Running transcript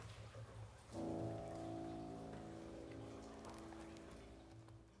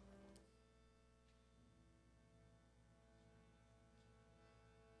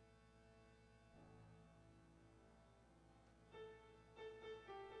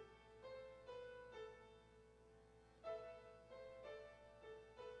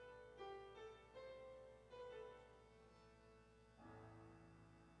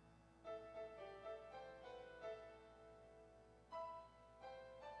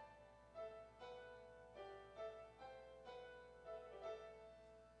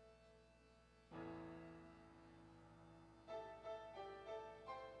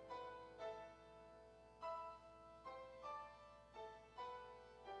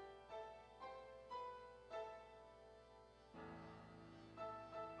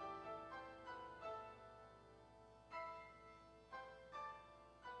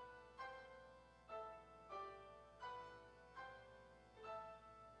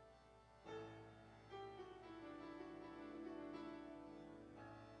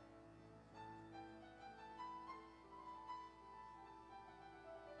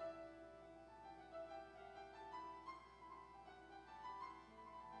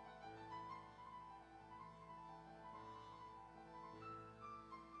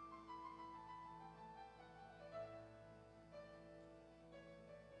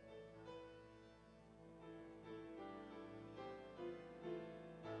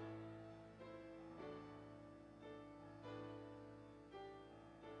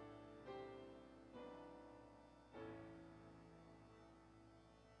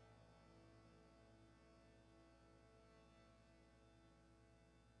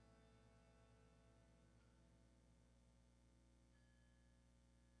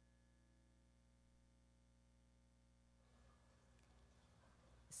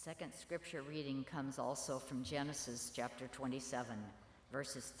Second scripture reading comes also from Genesis chapter 27,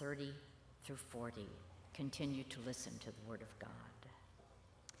 verses 30 through 40. Continue to listen to the word of God.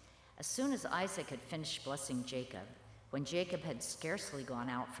 As soon as Isaac had finished blessing Jacob, when Jacob had scarcely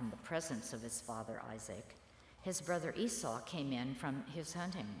gone out from the presence of his father Isaac, his brother Esau came in from his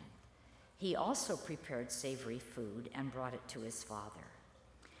hunting. He also prepared savory food and brought it to his father.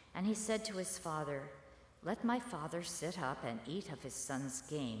 And he said to his father, "Let my father sit up and eat of his son's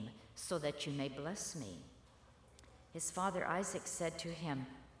game, so that you may bless me." His father Isaac said to him,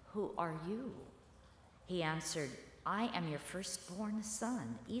 "Who are you?" He answered, "I am your firstborn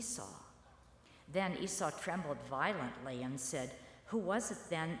son, Esau." Then Esau trembled violently and said, "Who was it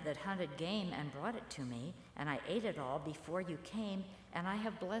then that hunted game and brought it to me? And I ate it all before you came, and I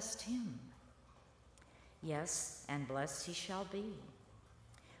have blessed him." "Yes, and blessed he shall be."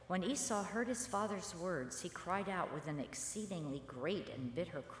 When Esau heard his father's words, he cried out with an exceedingly great and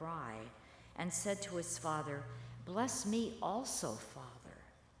bitter cry, and said to his father, "Bless me also, father."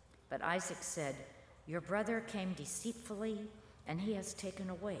 But Isaac said, "Your brother came deceitfully, and he has taken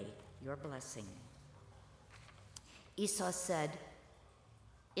away your blessing." Esau said,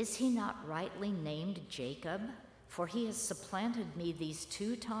 "Is he not rightly named Jacob? For he has supplanted me these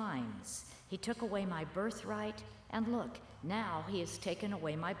 2 times. He took away my birthright, and look, now he has taken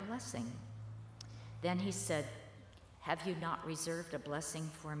away my blessing." Then he said, "Have you not reserved a blessing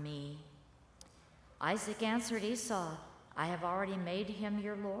for me?" Isaac answered Esau, "I have already made him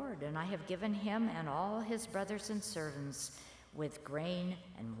your lord, and I have given him and all his brothers and servants with grain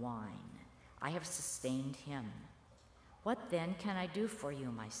and wine. I have sustained him. What then can I do for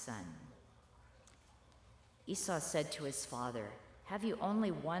you, my son?" Esau said to his father, "Have you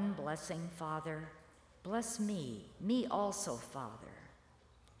only one blessing, father? Bless me also, father."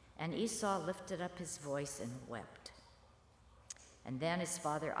 And Esau lifted up his voice and wept. And then his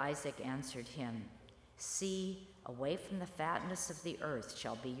father Isaac answered him, "See, away from the fatness of the earth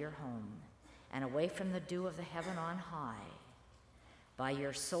shall be your home, and away from the dew of the heaven on high. By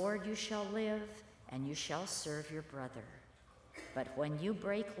your sword you shall live, and you shall serve your brother. But when you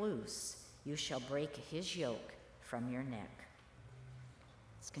break loose, you shall break his yoke from your neck."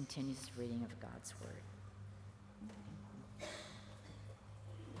 Let's continue the reading of God's word.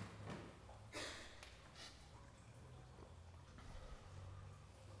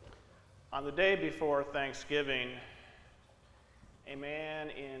 On the day before Thanksgiving, a man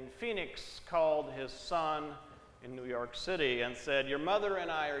in Phoenix called his son in New York City and said, "Your mother and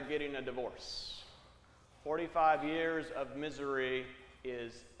I are getting a divorce. 45 years of misery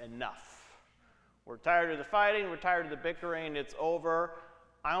is enough. We're tired of the fighting, we're tired of the bickering, it's over.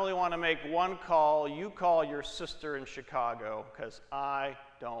 I only want to make one call. You call your sister in Chicago, because I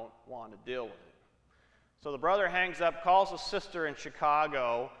don't want to deal with it." So the brother hangs up, calls his sister in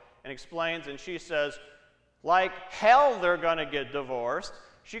Chicago, and explains, and she says, like hell they're going to get divorced.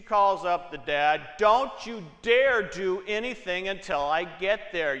 She calls up the dad, "Don't you dare do anything until I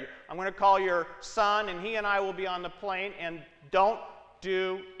get there. I'm going to call your son, and he and I will be on the plane, and don't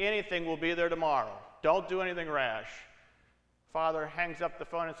do anything. We'll be there tomorrow. Don't do anything rash." Father hangs up the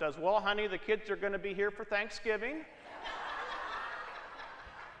phone and says, "Well, honey, the kids are going to be here for Thanksgiving.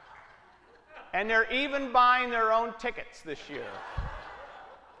 And they're even buying their own tickets this year."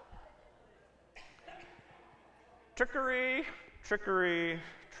 Trickery, trickery,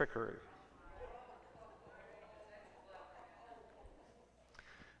 trickery.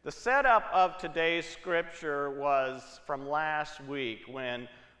 The setup of today's scripture was from last week when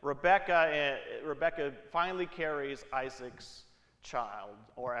Rebekkah finally carries Isaac's child,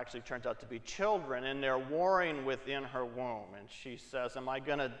 or actually turns out to be children, and they're warring within her womb. And she says, "Am I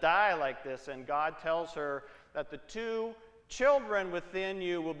going to die like this?" And God tells her that the 2 children within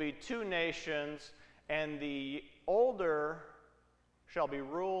you will be 2 nations, and the older shall be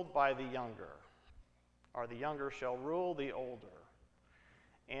ruled by the younger, or the younger shall rule the older.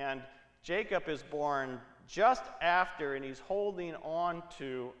 And Jacob is born just after, and he's holding on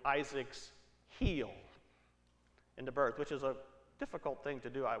to Isaac's heel in the birth, which is a difficult thing to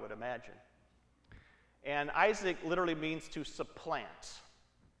do, I would imagine. And Isaac literally means to supplant.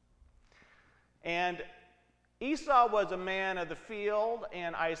 And Esau was a man of the field,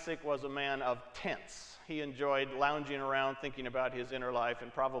 and Isaac was a man of tents. He enjoyed lounging around, thinking about his inner life,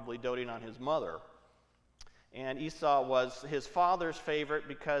 and probably doting on his mother. And Esau was his father's favorite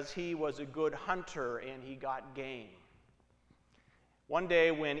because he was a good hunter and he got game. One day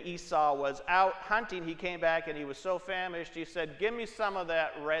when Esau was out hunting, he came back and he was so famished, he said, "Give me some of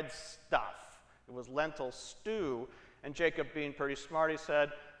that red stuff." It was lentil stew. And Jacob, being pretty smart, he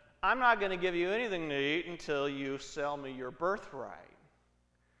said, "I'm not going to give you anything to eat until you sell me your birthright."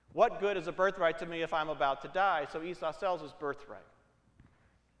 What good is a birthright to me if I'm about to die? So Esau sells his birthright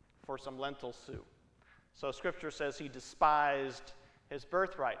for some lentil soup. So Scripture says he despised his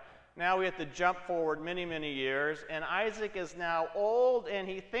birthright. Now we have to jump forward many, many years, and Isaac is now old, and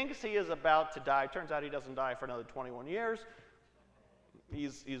he thinks he is about to die. Turns out he doesn't die for another 21 years.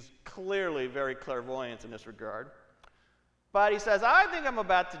 He's clearly very clairvoyant in this regard. But he says, I think I'm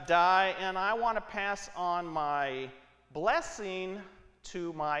about to die, and I want to pass on my blessing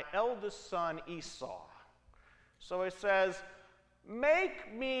to my eldest son Esau. So he says,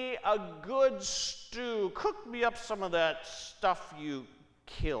 make me a good stew. Cook me up some of that stuff you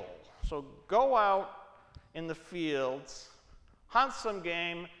kill. So go out in the fields, hunt some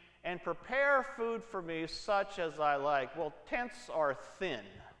game, and prepare food for me such as I like. Well, tents are thin.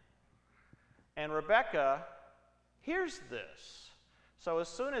 And Rebekkah hears this. So as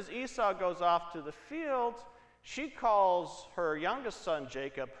soon as Esau goes off to the field, she calls her youngest son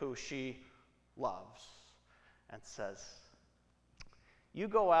Jacob, who she loves, and says, you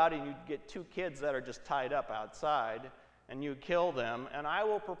go out and you get 2 kids that are just tied up outside, and you kill them, and I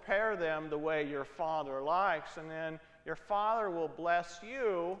will prepare them the way your father likes, and then your father will bless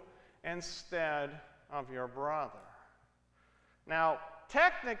you instead of your brother. Now,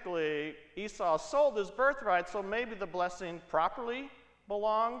 technically, Esau sold his birthright, so maybe the blessing properly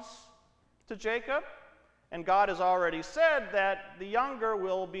belongs to Jacob, and God has already said that the younger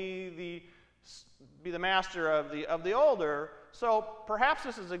will be the master of the older, so perhaps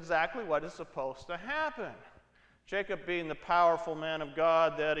this is exactly what is supposed to happen. Jacob, being the powerful man of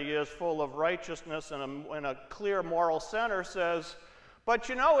God that he is, full of righteousness and a clear moral center, says, but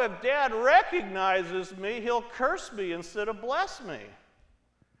you know, if Dad recognizes me, he'll curse me instead of bless me.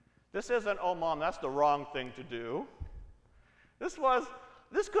 This isn't, oh, Mom, that's the wrong thing to do. This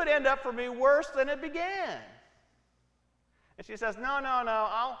could end up for me worse than it began. And she says, no,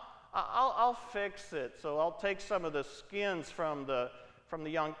 I'll fix it. So I'll take some of the skins from the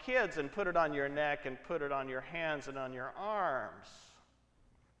young kids and put it on your neck and put it on your hands and on your arms.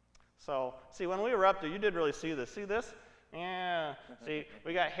 So, see, when we were up there, you didn't really see this. See this? Yeah. See,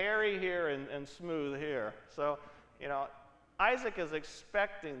 we got hairy here and smooth here. So, Isaac is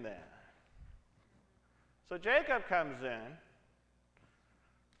expecting that. So Jacob comes in.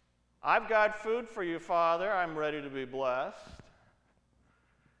 I've got food for you, Father. I'm ready to be blessed.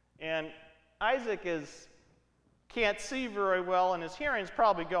 And Isaac can't see very well, and his hearing's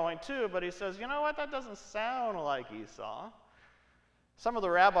probably going too, but he says, you know what, that doesn't sound like Esau. Some of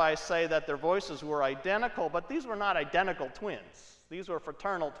the rabbis say that their voices were identical, but these were not identical twins. These were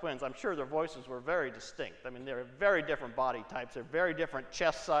fraternal twins. I'm sure their voices were very distinct. I mean, they're very different body types. They're very different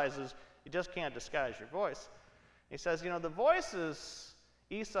chest sizes. You just can't disguise your voice. He says, the voices,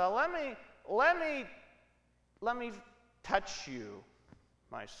 Esau, let me touch you,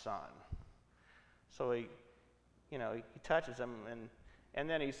 my son. So he touches him, and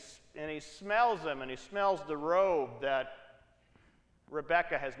then he smells him, and he smells the robe that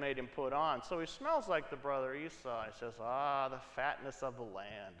Rebekkah has made him put on. So he smells like the brother Esau. He says, the fatness of the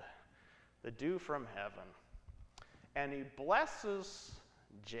land, the dew from heaven. And he blesses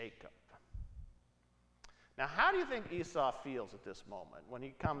Jacob. Now, how do you think Esau feels at this moment when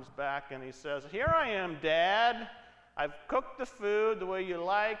he comes back and he says, here I am, Dad. I've cooked the food the way you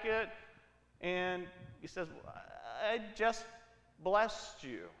like it. And he says, I just blessed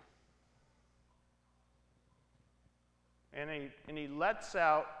you. And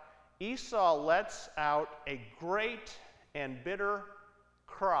Esau lets out a great and bitter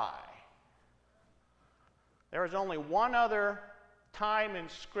cry. There is only one other time in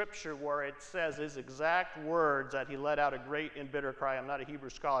Scripture where it says his exact words that he let out a great and bitter cry. I'm not a Hebrew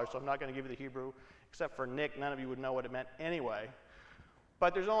scholar, so I'm not going to give you the Hebrew, except for Nick. None of you would know what it meant anyway.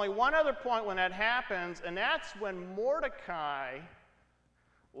 But there's only one other point when that happens, and that's when Mordecai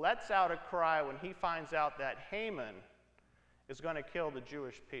lets out a cry when he finds out that Haman is going to kill the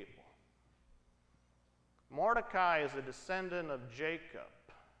Jewish people. Mordecai is a descendant of Jacob.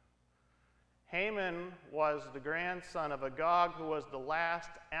 Haman was the grandson of Agag, who was the last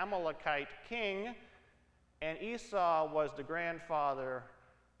Amalekite king, and Esau was the grandfather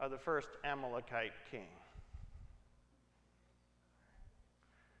of the first Amalekite king.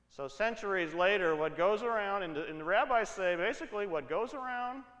 So centuries later, what goes around, and the rabbis say basically what goes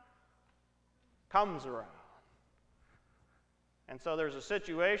around comes around. And so there's a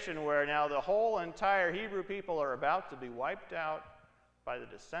situation where now the whole entire Hebrew people are about to be wiped out by the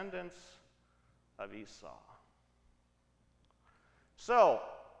descendants of Esau. So,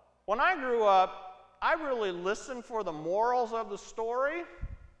 when I grew up, I really listened for the morals of the story,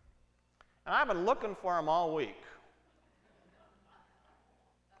 and I've been looking for them all week.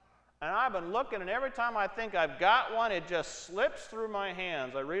 And I've been looking, and every time I think I've got one, it just slips through my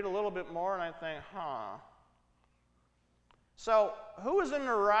hands. I read a little bit more, and I think, So, who is in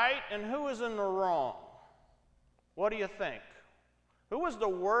the right and who is in the wrong? What do you think? Who was the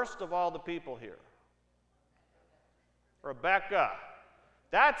worst of all the people here? Rebekkah.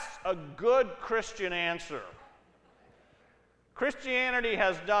 That's a good Christian answer. Christianity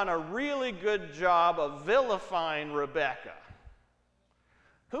has done a really good job of vilifying Rebekkah.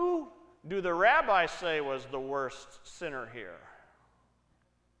 Who do the rabbis say was the worst sinner here?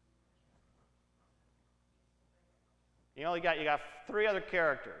 You got three other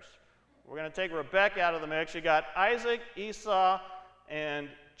characters. We're going to take Rebekkah out of the mix. You got Isaac, Esau, and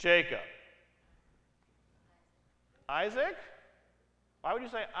Jacob. Isaac? Why would you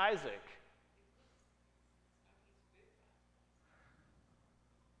say Isaac?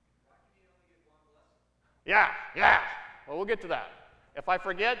 Yeah. Well, we'll get to that. If I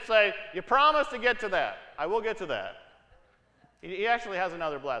forget, say, you promise to get to that. I will get to that. He actually has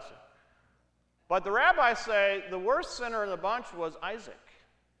another blessing. But the rabbis say the worst sinner in the bunch was Isaac.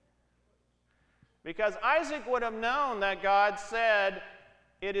 Because Isaac would have known that God said,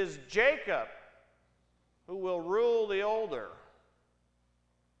 it is Jacob who will rule the older.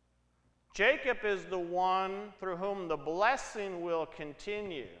 Jacob is the one through whom the blessing will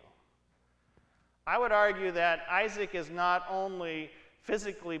continue. I would argue that Isaac is not only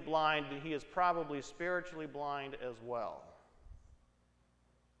physically blind, he is probably spiritually blind as well.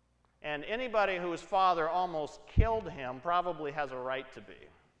 And anybody whose father almost killed him probably has a right to be.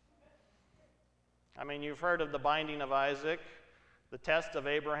 I mean, you've heard of the binding of Isaac, the test of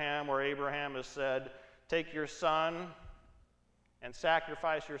Abraham, where Abraham has said, take your son and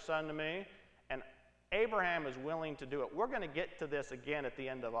sacrifice your son to me. And Abraham is willing to do it. We're going to get to this again at the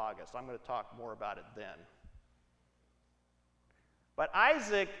end of August. I'm going to talk more about it then. But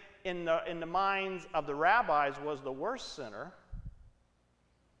Isaac, in the minds of the rabbis, was the worst sinner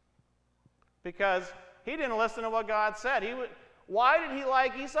because he didn't listen to what God said. Why did he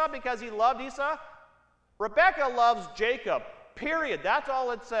like Esau? Because he loved Esau? Rebekkah loves Jacob, period. That's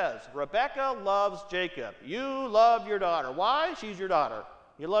all it says. Rebekkah loves Jacob. You love your daughter. Why? She's your daughter.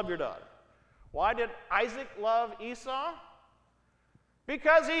 You love your daughter. Why did Isaac love Esau?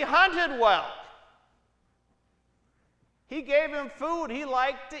 Because he hunted well. He gave him food he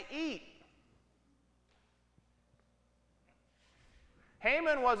liked to eat.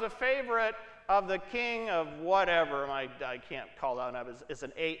 Haman was a favorite of the king of whatever. I can't call that out. It's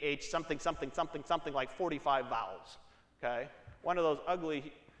an AH something like 45 vowels. Okay? One of those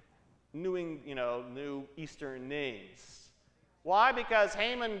ugly New Eastern names. Why? Because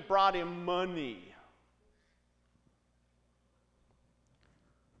Haman brought him money.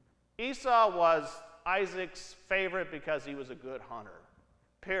 Esau was Isaac's favorite because he was a good hunter.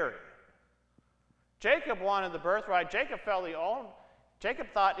 Period. Jacob wanted the birthright. Jacob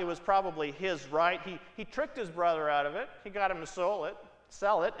thought it was probably his right. He tricked his brother out of it. He got him to sell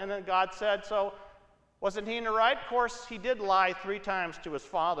it, and then God said, so wasn't he in the right? Of course, he did lie 3 times to his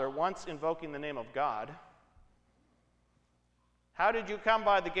father, once invoking the name of God. How did you come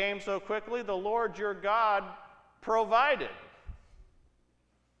by the game so quickly? The Lord your God provided.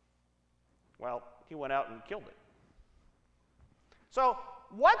 Well, he went out and killed it. So,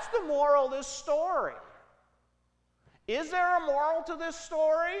 what's the moral of this story? Is there a moral to this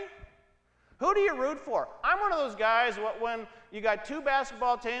story? Who do you root for? I'm one of those guys, when you got 2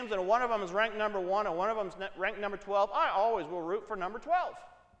 basketball teams and one of them is ranked number 1 and one of them is ranked number 12, I always will root for number 12.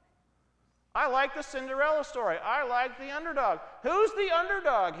 I like the Cinderella story. I like the underdog. Who's the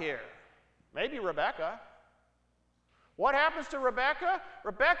underdog here? Maybe Rebekkah. What happens to Rebekkah?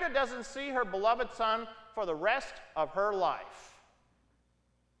 Rebekkah doesn't see her beloved son for the rest of her life.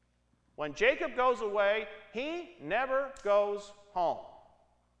 When Jacob goes away, he never goes home.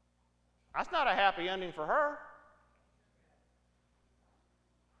 That's not a happy ending for her.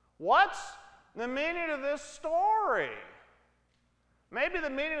 What's the meaning of this story? Maybe the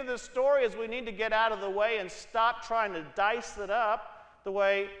meaning of this story is we need to get out of the way and stop trying to dice it up the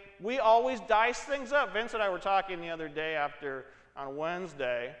way we always dice things up. Vince and I were talking the other day on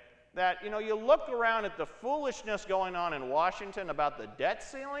Wednesday that, you look around at the foolishness going on in Washington about the debt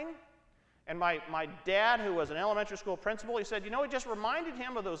ceiling. And my dad, who was an elementary school principal, he said, it just reminded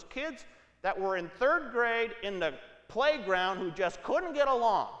him of those kids that were in 3rd grade in the playground who just couldn't get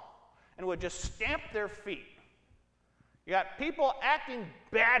along and would just stamp their feet. You got people acting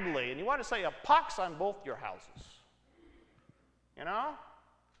badly, and you want to say a pox on both your houses.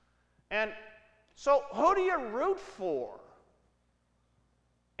 And so who do you root for?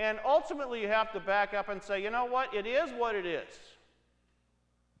 And ultimately you have to back up and say, you know what? It is what it is.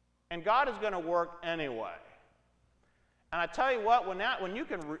 And God is going to work anyway. And I tell you what,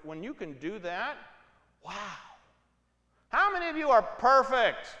 when you can do that, wow. How many of you are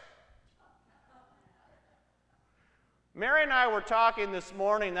perfect? Mary and I were talking this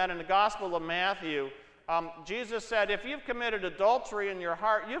morning that in the Gospel of Matthew, Jesus said, if you've committed adultery in your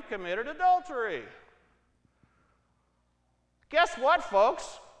heart, you've committed adultery. Guess what,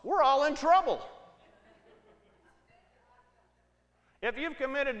 folks? We're all in trouble. If you've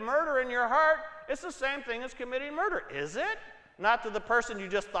committed murder in your heart, it's the same thing as committing murder, is it? Not to the person you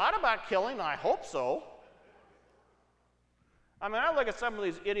just thought about killing, I hope so. I mean, I look at some of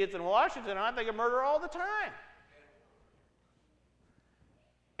these idiots in Washington and I think of murder all the time.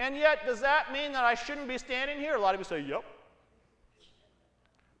 And yet, does that mean that I shouldn't be standing here? A lot of you say, yep.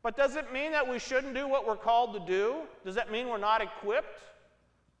 But does it mean that we shouldn't do what we're called to do? Does that mean we're not equipped?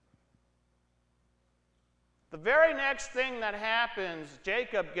 The very next thing that happens,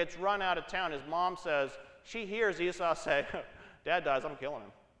 Jacob gets run out of town. His mom says, she hears Esau say, Dad dies, I'm killing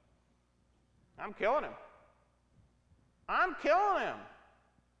him. I'm killing him. I'm killing him.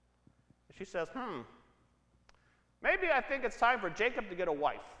 And she says, maybe I think it's time for Jacob to get a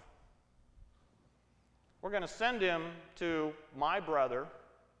wife. We're going to send him to my brother,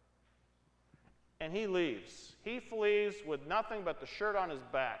 and he leaves. He flees with nothing but the shirt on his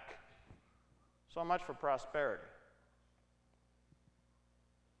back. So much for prosperity.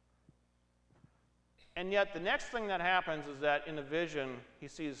 And yet the next thing that happens is that in a vision, he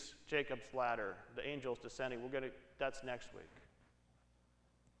sees Jacob's ladder, the angels descending. That's next week.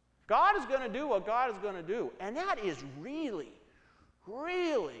 God is going to do what God is going to do. And that is really,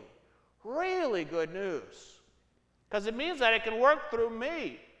 really, really good news. Because it means that it can work through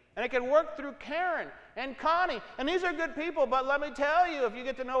me. And it can work through Karen and Connie. And these are good people, but let me tell you, if you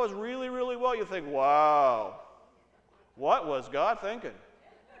get to know us really, really well, you think, wow, what was God thinking?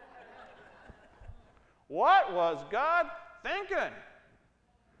 What was God thinking?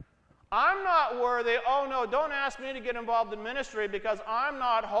 I'm not worthy. Oh, no, don't ask me to get involved in ministry because I'm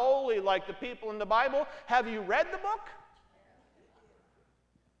not holy like the people in the Bible. Have you read the book?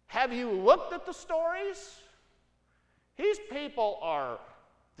 Have you looked at the stories? These people are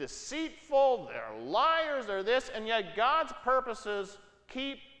deceitful, they're liars, they're this, and yet God's purposes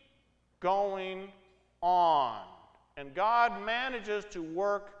keep going on. And God manages to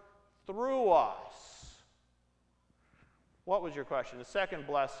work through us. What was your question? The second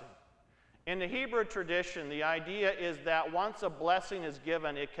blessing. In the Hebrew tradition, the idea is that once a blessing is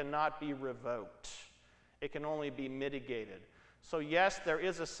given, it cannot be revoked. It can only be mitigated. So yes, there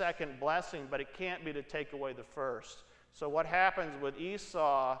is a second blessing, but it can't be to take away the first. So what happens with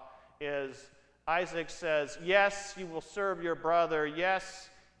Esau is Isaac says, yes, you will serve your brother. Yes,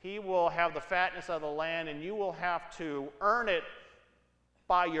 he will have the fatness of the land, and you will have to earn it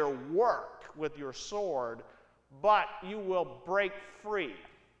by your work with your sword, but you will break free.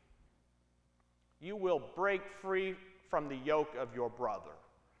 You will break free from the yoke of your brother.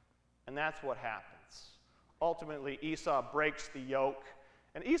 And that's what happens. Ultimately, Esau breaks the yoke,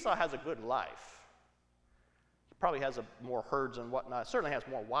 and Esau has a good life. Probably has more herds and whatnot. Certainly has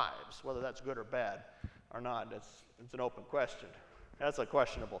more wives. Whether that's good or bad or not, it's an open question. That's a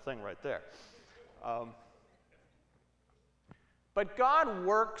questionable thing right there. But God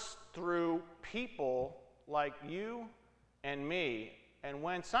works through people like you and me. And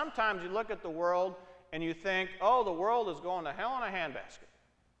when sometimes you look at the world and you think, oh, the world is going to hell in a handbasket.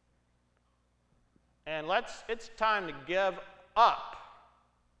 And it's time to give up.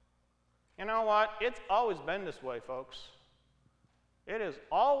 You know what? It's always been this way, folks. It has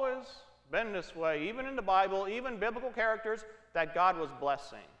always been this way, even in the Bible, even biblical characters that God was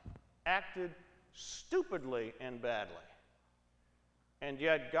blessing, acted stupidly and badly. And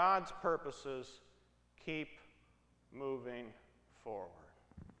yet God's purposes keep moving forward.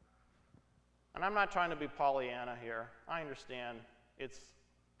 And I'm not trying to be Pollyanna here. I understand it's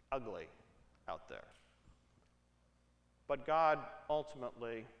ugly out there. But God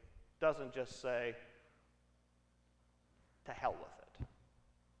ultimately doesn't just say, to hell with it.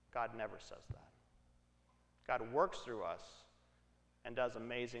 God never says that. God works through us and does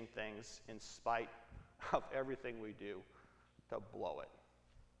amazing things in spite of everything we do to blow it.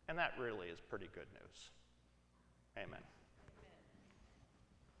 And that really is pretty good news. Amen.